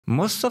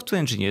Most software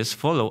engineers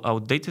follow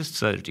outdated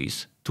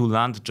strategies to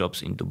land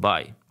jobs in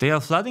Dubai. They are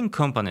flooding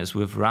companies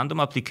with random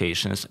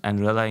applications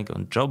and relying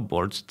on job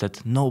boards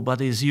that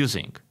nobody is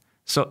using.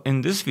 So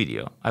in this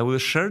video, I will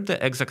share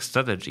the exact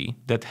strategy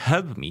that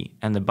helped me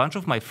and a bunch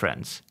of my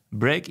friends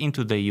break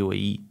into the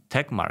UAE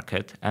tech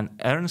market and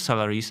earn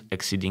salaries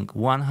exceeding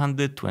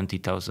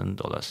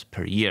 $120,000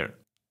 per year.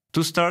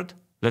 To start,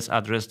 let's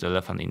address the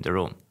elephant in the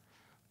room.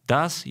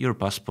 Does your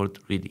passport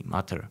really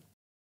matter?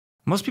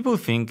 Most people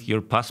think your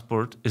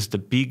passport is the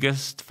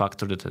biggest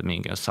factor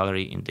determining your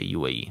salary in the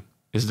UAE.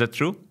 Is that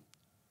true?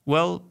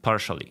 Well,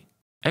 partially.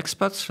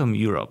 Expats from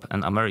Europe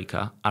and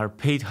America are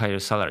paid higher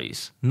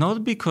salaries,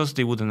 not because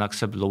they wouldn't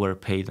accept lower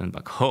pay than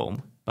back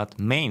home, but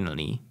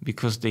mainly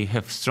because they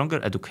have stronger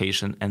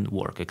education and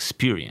work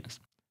experience.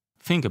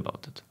 Think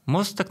about it.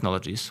 Most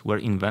technologies were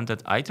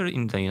invented either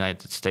in the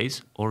United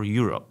States or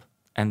Europe,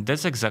 and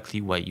that's exactly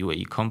why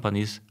UAE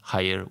companies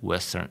hire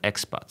Western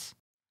expats.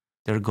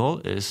 Their goal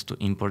is to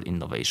import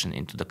innovation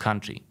into the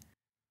country.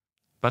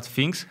 But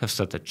things have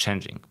started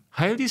changing.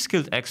 Highly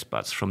skilled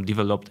expats from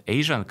developed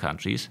Asian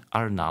countries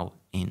are now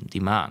in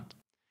demand.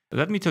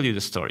 Let me tell you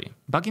the story.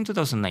 Back in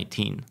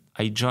 2019,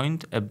 I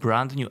joined a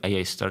brand new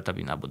AI startup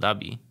in Abu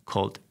Dhabi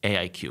called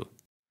AIQ.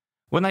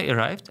 When I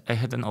arrived, I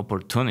had an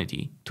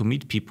opportunity to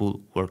meet people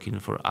working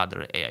for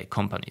other AI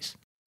companies.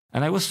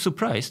 And I was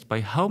surprised by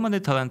how many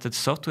talented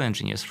software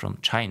engineers from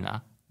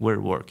China were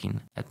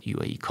working at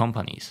UAE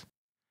companies.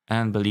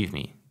 And believe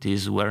me,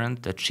 these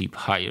weren't the cheap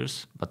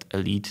hires, but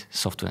elite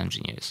software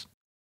engineers.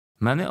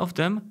 Many of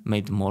them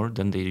made more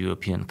than their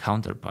European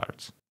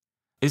counterparts.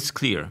 It's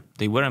clear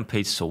they weren't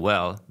paid so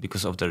well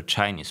because of their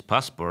Chinese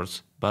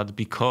passports, but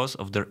because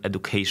of their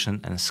education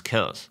and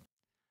skills.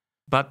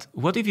 But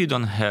what if you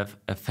don't have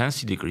a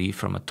fancy degree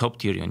from a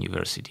top-tier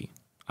university?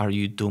 Are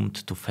you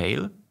doomed to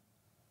fail?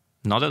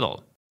 Not at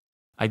all.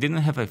 I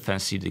didn't have a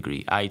fancy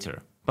degree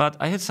either, but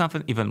I had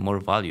something even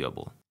more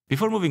valuable.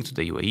 Before moving to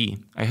the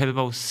UAE, I had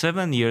about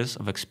 7 years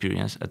of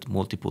experience at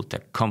multiple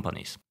tech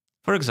companies.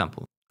 For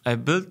example, I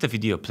built a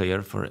video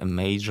player for a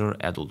major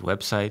adult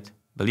website.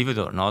 Believe it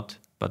or not,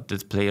 but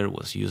that player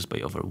was used by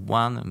over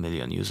 1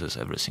 million users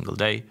every single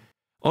day.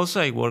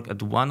 Also, I work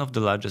at one of the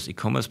largest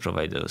e-commerce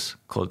providers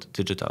called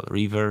Digital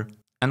River,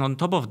 and on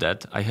top of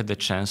that, I had the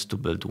chance to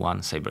build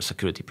one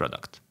cybersecurity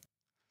product.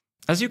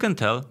 As you can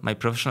tell, my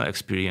professional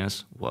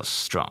experience was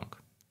strong.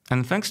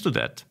 And thanks to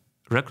that,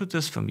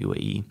 recruiters from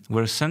UAE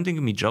were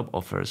sending me job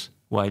offers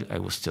while I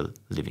was still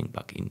living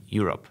back in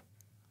Europe.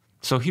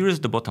 So here is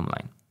the bottom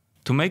line.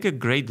 To make a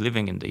great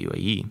living in the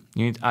UAE,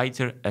 you need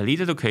either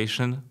elite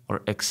education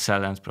or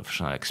excellent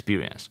professional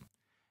experience.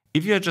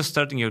 If you are just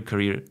starting your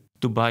career,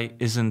 Dubai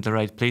isn't the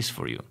right place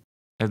for you.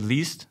 At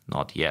least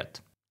not yet.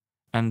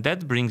 And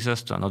that brings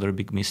us to another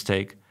big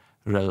mistake,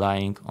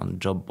 relying on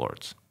job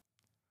boards.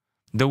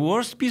 The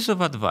worst piece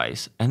of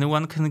advice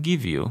anyone can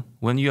give you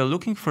when you are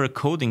looking for a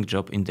coding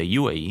job in the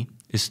UAE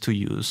is to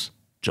use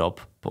job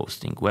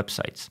posting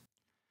websites.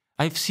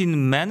 I've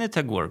seen many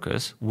tech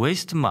workers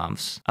waste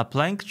months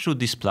applying through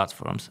these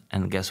platforms,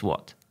 and guess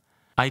what?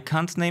 I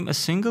can't name a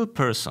single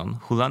person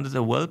who landed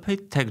a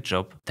well-paid tech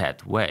job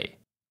that way.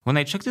 When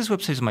I checked these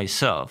websites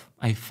myself,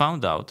 I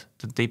found out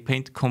that they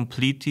paint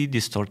completely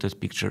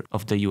distorted picture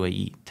of the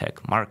UAE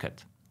tech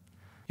market.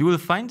 You will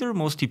find there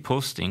mostly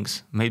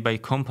postings made by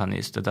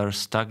companies that are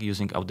stuck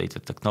using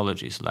outdated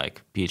technologies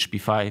like PHP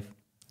 5,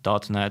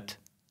 .NET,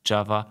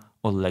 Java,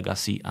 or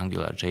legacy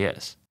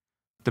AngularJS.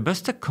 The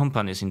best tech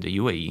companies in the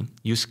UAE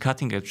use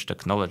cutting-edge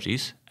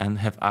technologies and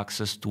have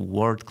access to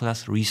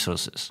world-class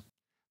resources.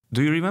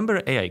 Do you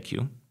remember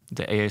AIQ,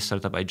 the AI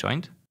startup I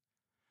joined?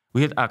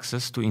 We had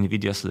access to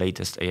NVIDIA's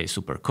latest AI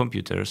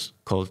supercomputers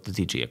called the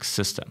DGX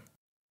system.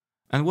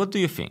 And what do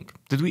you think?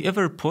 Did we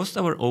ever post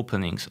our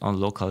openings on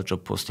local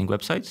job posting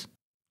websites?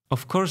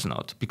 Of course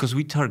not, because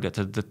we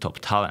targeted the top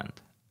talent.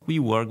 We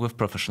work with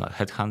professional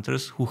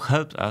headhunters who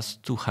helped us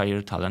to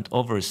hire talent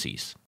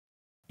overseas.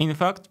 In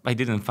fact, I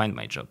didn't find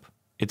my job.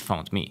 It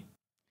found me.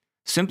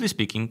 Simply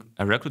speaking,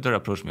 a recruiter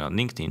approached me on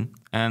LinkedIn,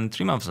 and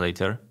 3 months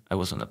later, I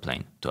was on a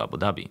plane to Abu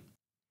Dhabi.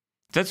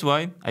 That's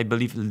why I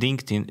believe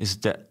LinkedIn is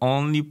the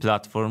only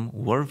platform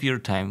worth your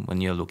time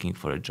when you're looking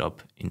for a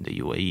job in the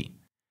UAE.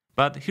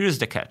 But here's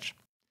the catch.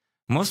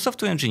 Most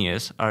software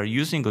engineers are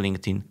using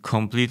LinkedIn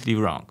completely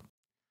wrong.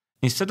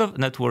 Instead of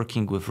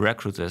networking with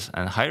recruiters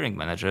and hiring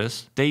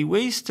managers, they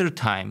waste their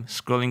time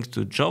scrolling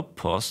to job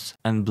posts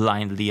and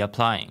blindly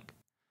applying.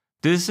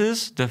 This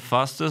is the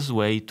fastest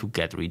way to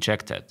get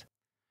rejected.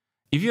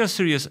 If you are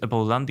serious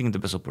about landing the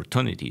best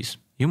opportunities,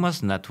 you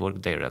must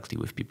network directly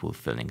with people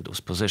filling those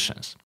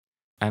positions.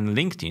 And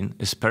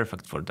LinkedIn is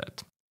perfect for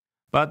that.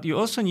 But you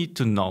also need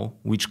to know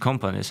which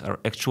companies are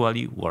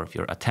actually worth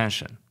your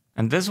attention.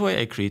 And that's why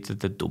I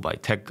created the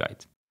Dubai Tech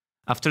Guide.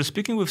 After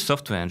speaking with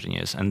software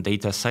engineers and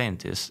data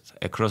scientists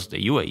across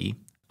the UAE,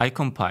 I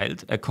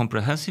compiled a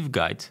comprehensive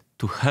guide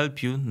to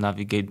help you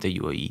navigate the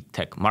UAE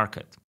tech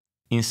market.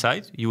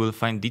 Inside, you will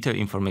find detailed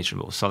information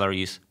about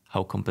salaries,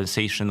 how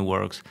compensation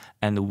works,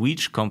 and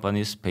which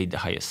companies pay the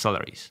highest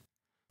salaries.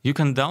 You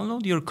can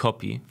download your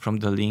copy from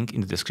the link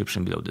in the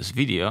description below this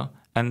video.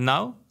 And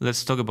now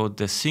let's talk about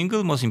the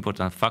single most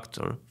important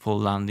factor for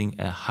landing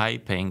a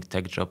high-paying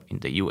tech job in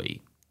the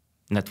UAE: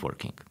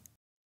 networking.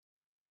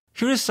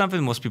 Here is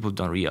something most people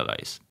don't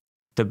realize.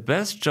 The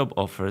best job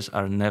offers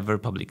are never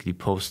publicly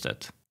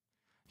posted.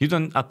 You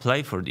don't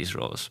apply for these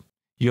roles,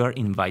 you are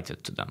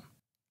invited to them.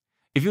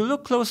 If you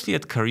look closely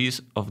at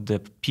careers of the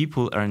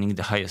people earning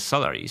the highest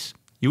salaries,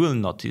 you will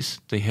notice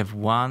they have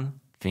one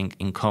thing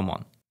in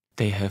common: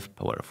 they have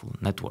powerful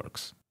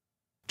networks.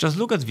 Just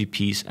look at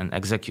VPs and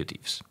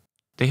executives.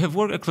 They have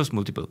worked across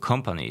multiple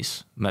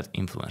companies, met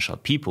influential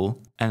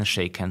people, and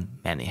shaken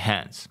many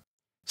hands.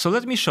 So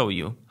let me show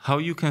you how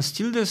you can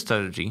steal this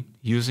strategy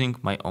using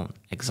my own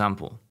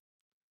example.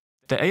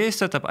 The AI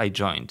startup I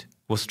joined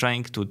was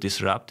trying to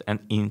disrupt an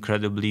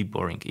incredibly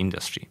boring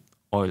industry: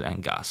 oil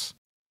and gas.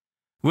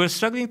 We were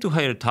struggling to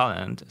hire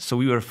talent, so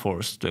we were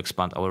forced to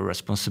expand our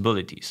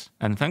responsibilities.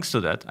 And thanks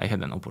to that, I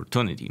had an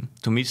opportunity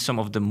to meet some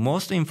of the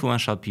most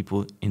influential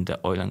people in the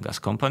oil and gas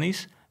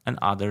companies and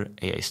other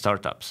AI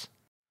startups.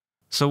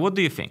 So what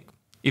do you think?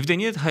 If they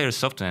needed to hire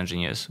software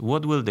engineers,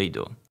 what will they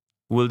do?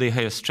 Will they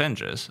hire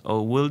strangers,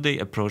 or will they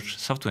approach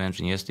software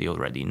engineers they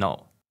already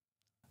know?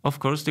 Of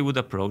course, they would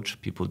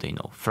approach people they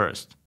know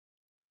first.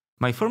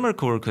 My former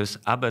coworkers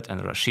Abed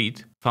and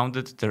Rashid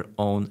founded their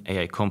own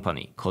AI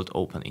company called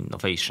Open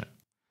Innovation.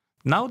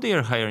 Now they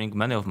are hiring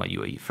many of my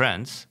UAE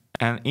friends,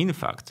 and in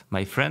fact,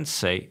 my friends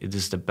say it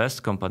is the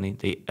best company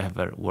they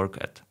ever work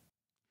at.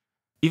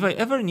 If I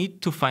ever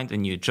need to find a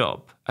new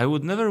job, I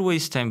would never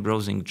waste time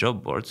browsing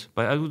job boards,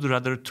 but I would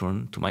rather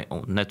turn to my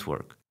own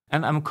network.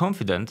 And I'm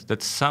confident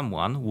that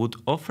someone would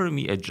offer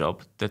me a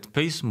job that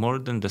pays more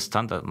than the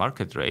standard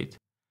market rate.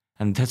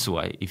 And that's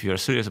why, if you are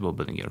serious about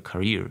building your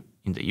career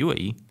in the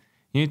UAE,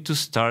 you need to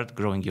start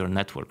growing your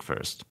network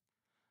first.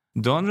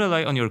 Don't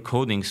rely on your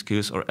coding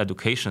skills or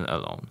education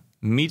alone.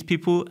 Meet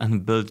people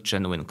and build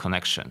genuine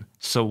connection.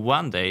 So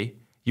one day,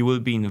 you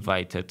will be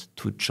invited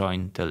to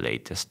join the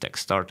latest tech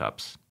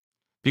startups.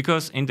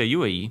 Because in the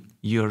UAE,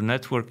 your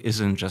network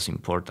isn't just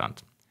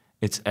important,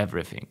 it's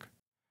everything.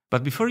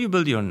 But before you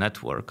build your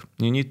network,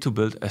 you need to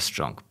build a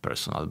strong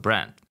personal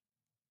brand.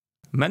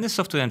 Many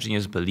software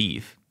engineers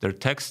believe their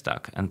tech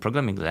stack and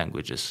programming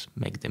languages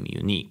make them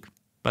unique.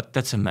 But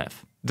that's a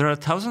myth. There are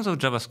thousands of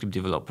JavaScript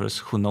developers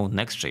who know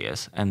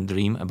Next.js and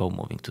dream about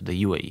moving to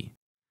the UAE.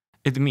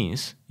 It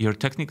means your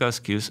technical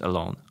skills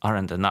alone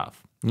aren't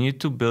enough. You need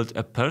to build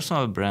a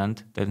personal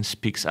brand that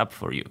speaks up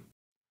for you.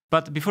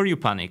 But before you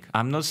panic,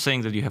 I'm not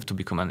saying that you have to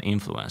become an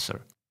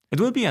influencer. It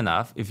will be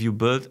enough if you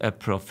build a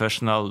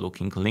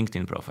professional-looking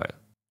LinkedIn profile.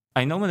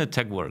 I know many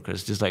tech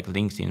workers dislike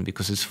LinkedIn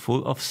because it's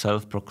full of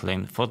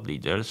self-proclaimed thought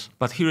leaders,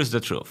 but here is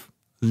the truth.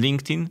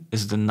 LinkedIn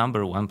is the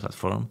 #1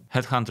 platform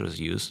headhunters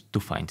use to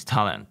find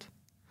talent.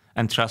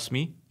 And trust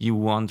me, you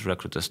want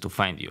recruiters to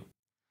find you.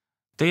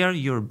 They are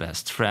your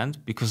best friend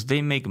because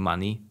they make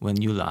money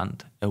when you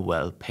land a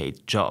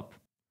well-paid job.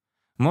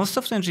 Most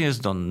software engineers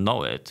don't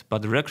know it,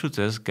 but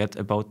recruiters get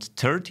about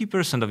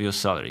 30% of your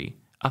salary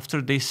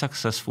after they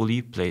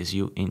successfully place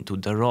you into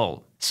the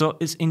role. So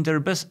it's in their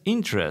best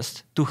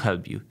interest to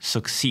help you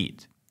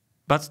succeed.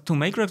 But to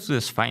make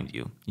recruiters find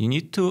you, you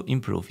need to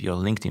improve your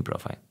LinkedIn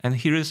profile. And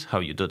here is how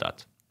you do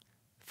that.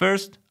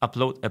 First,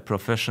 upload a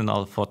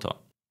professional photo.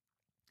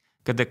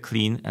 Get a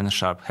clean and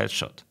sharp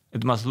headshot.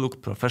 It must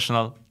look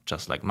professional,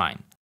 just like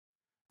mine.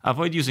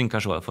 Avoid using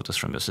casual photos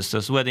from your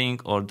sister's wedding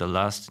or the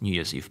last New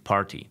Year's Eve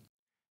party.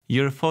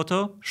 Your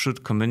photo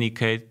should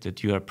communicate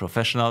that you are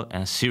professional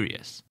and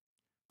serious.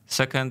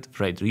 Second,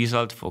 write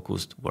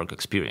result-focused work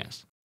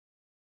experience.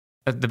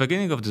 At the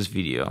beginning of this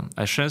video,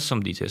 I shared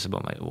some details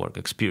about my work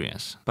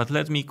experience, but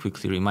let me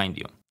quickly remind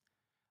you.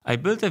 I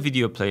built a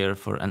video player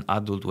for an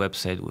adult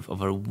website with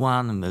over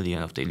 1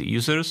 million of daily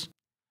users.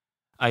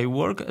 I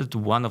work at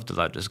one of the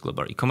largest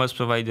global e-commerce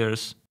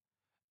providers.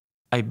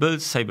 I built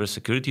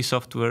cybersecurity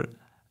software,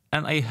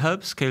 and I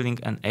helped scaling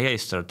an AI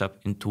startup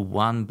into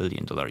 $1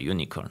 billion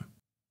unicorn.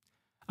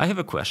 I have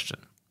a question.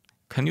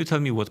 Can you tell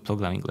me what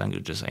programming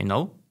languages I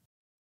know?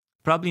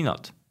 Probably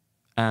not,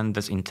 and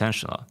that's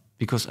intentional,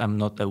 because I'm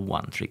not a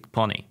one-trick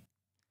pony.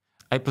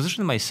 I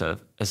position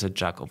myself as a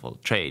jack of all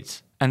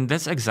trades, and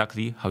that's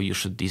exactly how you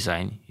should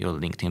design your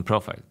LinkedIn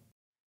profile.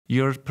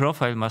 Your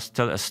profile must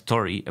tell a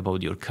story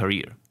about your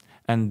career,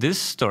 and this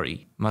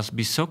story must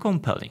be so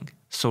compelling,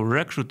 so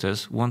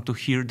recruiters want to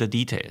hear the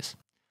details.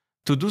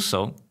 To do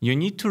so, you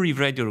need to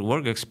rewrite your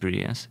work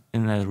experience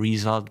in a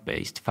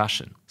result-based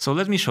fashion. So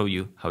let me show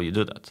you how you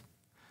do that.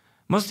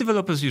 Most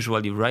developers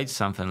usually write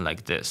something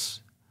like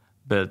this: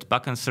 build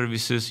backend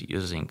services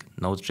using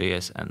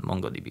Node.js and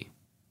MongoDB.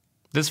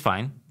 That's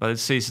fine, but it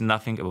says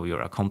nothing about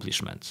your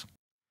accomplishments.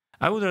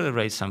 I would rather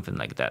write something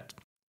like that.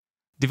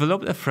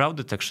 Developed a fraud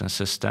detection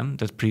system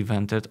that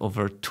prevented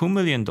over $2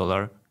 million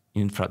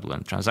in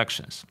fraudulent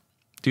transactions.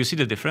 Do you see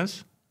the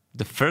difference?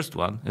 The first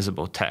one is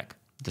about tech.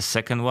 The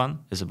second one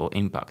is about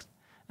impact,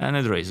 and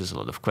it raises a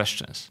lot of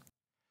questions.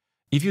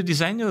 If you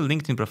design your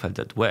LinkedIn profile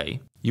that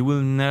way, you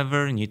will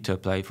never need to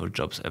apply for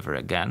jobs ever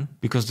again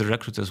because the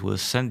recruiters will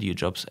send you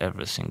jobs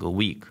every single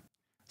week.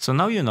 So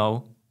now you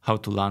know how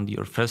to land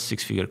your first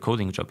six-figure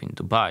coding job in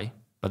Dubai,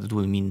 but it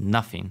will mean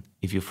nothing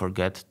if you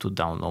forget to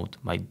download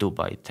my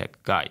Dubai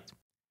Tech Guide.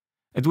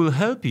 It will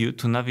help you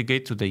to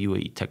navigate to the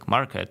UAE tech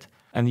market,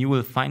 and you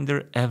will find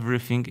there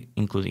everything,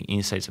 including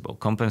insights about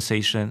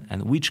compensation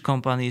and which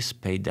companies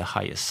pay the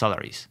highest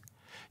salaries.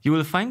 You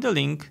will find the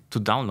link to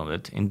download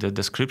it in the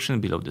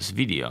description below this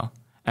video,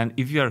 and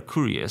if you are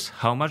curious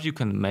how much you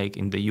can make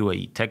in the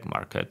UAE tech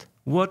market,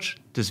 watch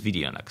this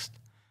video next.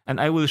 And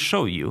I will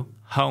show you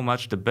how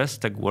much the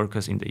best tech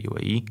workers in the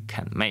UAE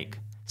can make.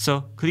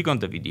 So click on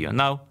the video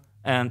now,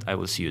 and I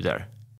will see you there.